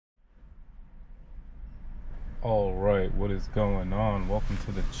Alright, what is going on? Welcome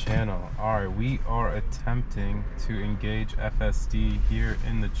to the channel. Alright, we are attempting to engage FSD here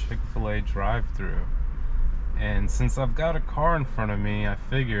in the Chick-fil-A drive-thru. And since I've got a car in front of me, I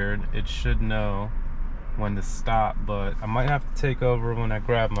figured it should know when to stop, but I might have to take over when I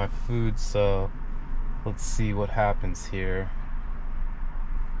grab my food, so let's see what happens here.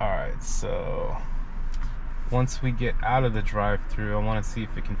 Alright, so once we get out of the drive-thru, I want to see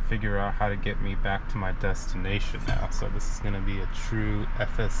if it can figure out how to get me back to my destination now. So this is going to be a true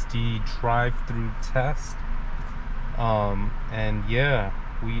FSD drive-thru test. And yeah,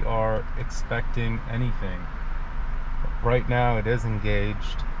 we are expecting anything. Right now it is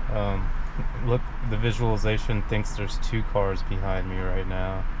engaged. Look, the visualization thinks there's two cars behind me right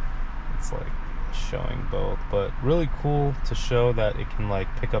now. It's like showing both, but really cool to show that it can like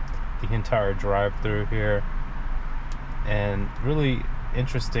pick up the entire drive-thru here. And really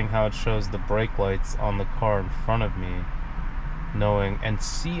interesting how it shows the brake lights on the car in front of me, knowing and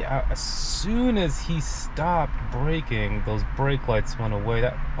see how as soon as he stopped braking, those brake lights went away.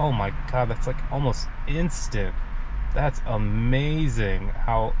 That, oh my god, that's like almost instant. That's amazing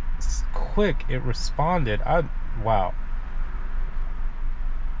how quick it responded. Wow,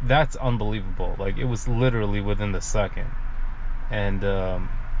 that's unbelievable. Like, it was literally within the second. And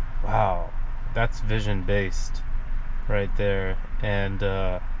wow, that's vision based right there. And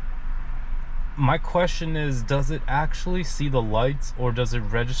my question is, does it actually see the lights, or does it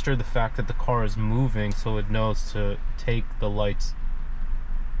register the fact that the car is moving so it knows to take the lights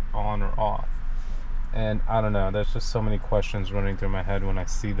on or off? And I don't know, there's just so many questions running through my head when I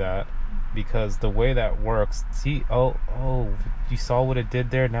see that, because the way that works, see, oh, you saw what it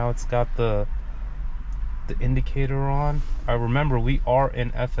did there? Now it's got the indicator on. I remember we are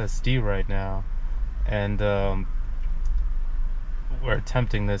in FSD right now, and we're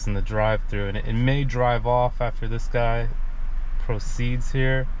attempting this in the drive-thru, and it may drive off after this guy proceeds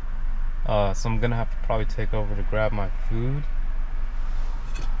here. So I'm gonna have to probably take over to grab my food.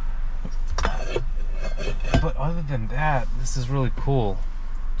 But other than that, this is really cool.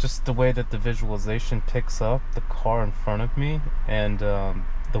 Just the way that the visualization picks up the car in front of me, and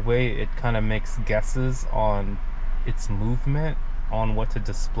the way it kind of makes guesses on its movement, on what to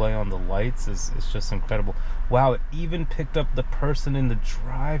display on the lights is just incredible. Wow, it even picked up the person in the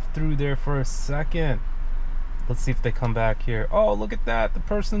drive-thru there for a second. Let's see if they come back here. Oh, look at that, the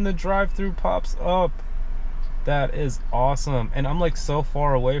person in the drive-thru pops up. That is awesome. And I'm like so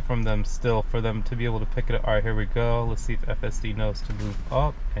far away from them still for them to be able to pick it up. All right, here we go. Let's see if FSD knows to move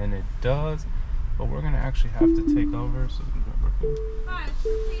up, and it does. But we're gonna actually have to take over so we can grab our food. Hi,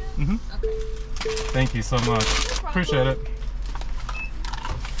 okay. Thank you so much. No, appreciate it.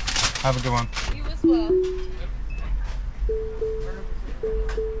 Have a good one. You as well.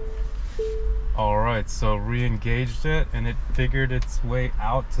 Alright, so re-engaged it, and it figured its way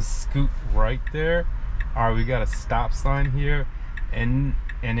out to scoot right there. Alright, we got a stop sign here, and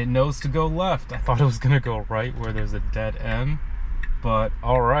it knows to go left. I thought it was gonna go right where there's a dead end, but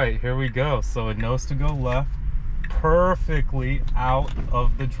alright, here we go. So it knows to go left, perfectly out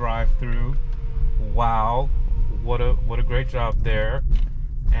of the drive-thru. Wow, what a great job there.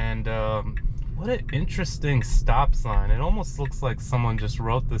 And what an interesting stop sign. It almost looks like someone just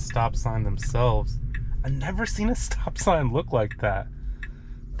wrote this stop sign themselves. I've never seen a stop sign look like that.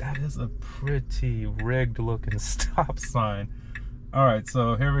 That is a pretty rigged looking stop sign. Alright,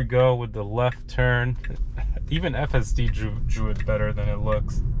 so here we go with the left turn. Even FSD drew it better than it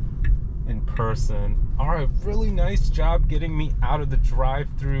looks in person. Alright, really nice job getting me out of the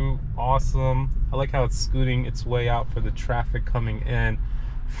drive-thru. Awesome. I like how it's scooting its way out for the traffic coming in.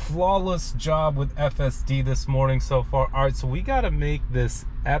 Flawless job with FSD this morning so far. Alright, so we gotta make this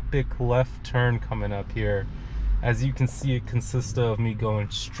epic left turn coming up here. As you can see, it consists of me going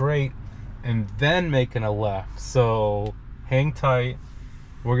straight and then making a left. So hang tight.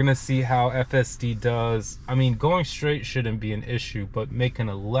 We're gonna see how FSD does. I mean, going straight shouldn't be an issue, but making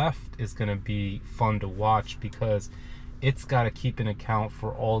a left is gonna be fun to watch, because it's got to keep an account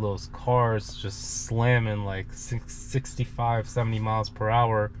for all those cars just slamming like 65, 70 miles per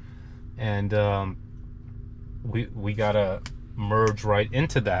hour. And we got to merge right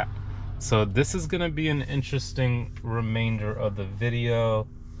into that. So this is going to be an interesting remainder of the video.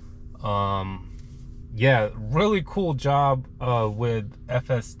 Yeah, really cool job with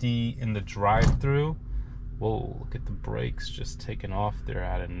FSD in the drive-thru. Whoa, look at the brakes just taking off there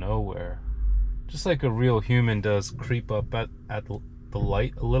out of nowhere. Just like a real human does, creep up at the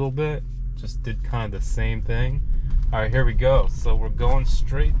light a little bit. Just did kind of the same thing. All right, here we go. So we're going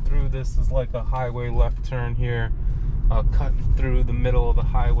straight through. This is like a highway left turn here. Cutting through the middle of the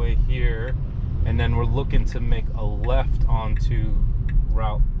highway here. and then we're looking to make a left onto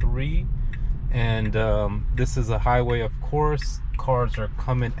Route 3. And this is a highway, of course. Cars are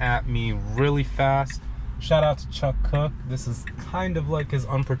coming at me really fast. Shout out to Chuck Cook. This is kind of like his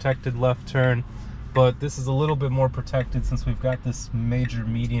unprotected left turn, but this is a little bit more protected since we've got this major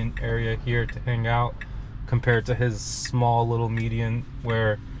median area here to hang out compared to his small little median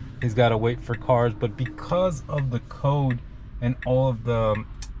where he's got to wait for cars. But because of the code and all of the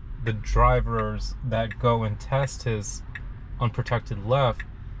drivers that go and test his unprotected left,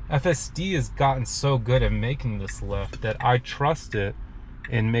 FSD has gotten so good at making this left that I trust it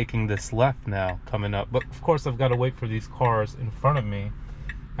in making this left now coming up. But of course I've got to wait for these cars in front of me.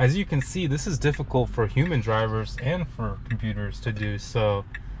 As you can see, this is difficult for human drivers and for computers to do. So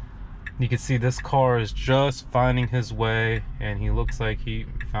you can see this car is just finding his way, and he looks like he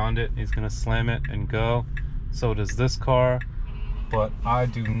found it. He's gonna slam it and go. So does this car, but I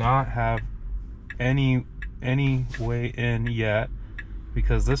do not have any way in yet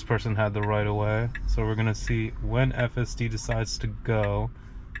because this person had the right of way. So we're gonna see when FSD decides to go.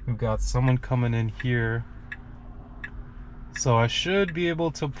 We've got someone coming in here, so I should be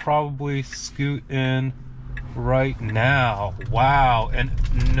able to probably scoot in right now. Wow, and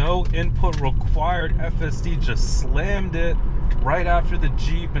no input required. FSD just slammed it right after the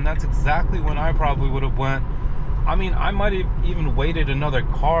Jeep, and that's exactly when I probably would have went. I mean, I might have even waited another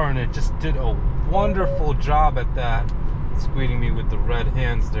car, and it just did a wonderful job at that. It's greeting me with the red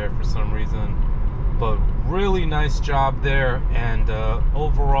hands there for some reason, but really nice job there. And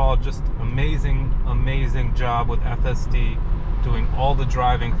overall, just amazing job with FSD doing all the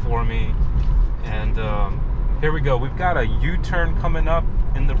driving for me. And here we go. We've got a U-turn coming up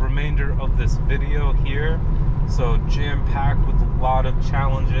in the remainder of this video here, so jam-packed with a lot of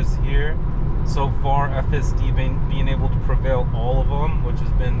challenges here. So far, FSD being able to prevail all of them, which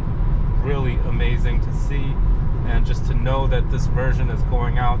has been really amazing to see, and just to know that this version is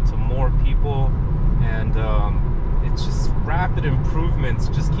going out to more people. And it's just rapid improvements,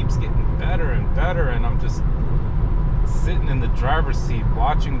 just keeps getting better and better, and I'm just sitting in the driver's seat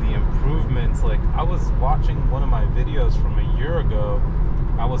watching the improvements. Like, I was watching one of my videos from a year ago.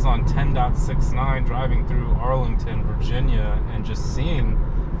 I was on 10.69 driving through Arlington, Virginia, and just seeing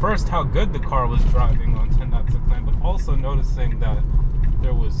first how good the car was driving on 10.69, but also noticing that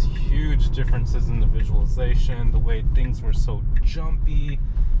there was huge differences in the visualization, the way things were so jumpy,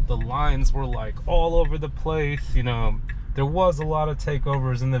 the lines were like all over the place. You know, there was a lot of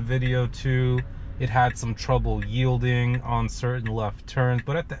takeovers in the video too. It had some trouble yielding on certain left turns,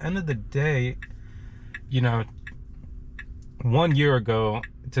 but at the end of the day, you know, 1 year ago,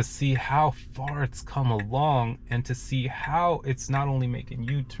 to see how far it's come along, and to see how it's not only making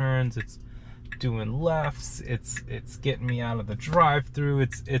U-turns, it's doing lefts, it's getting me out of the drive-through,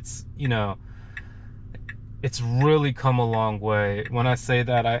 it's you know, it's really come a long way. When I say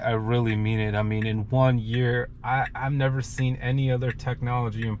that, I really mean it. I mean, in 1 year, I've never seen any other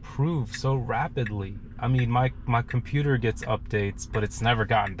technology improve so rapidly. I mean, my computer gets updates, but it's never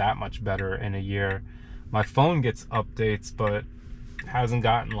gotten that much better in a year. My phone gets updates, but hasn't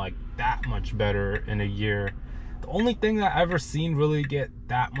gotten like that much better in a year. The only thing that I've ever seen really get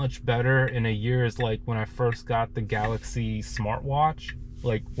that much better in a year is like when I first got the Galaxy smartwatch,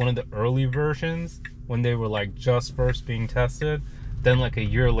 like one of the early versions, when they were like just first being tested. Then like a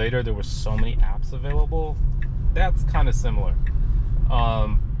year later, there were so many apps available. That's kind of similar.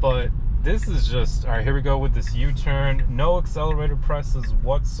 But this is just, all right, here we go with this U-turn. No accelerator presses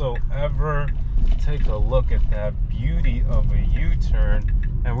whatsoever. Take a look at that beauty of a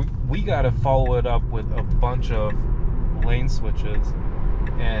U-turn. And we got to follow it up with a bunch of lane switches.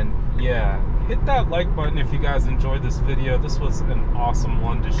 And yeah, hit that like button if you guys enjoyed this video. This was an awesome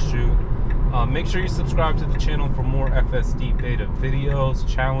one to shoot. Make sure you subscribe to the channel for more FSD beta videos,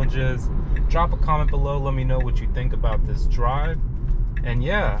 challenges. Drop a comment below. Let me know what you think about this drive. And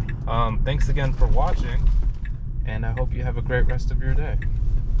yeah, thanks again for watching. And I hope you have a great rest of your day.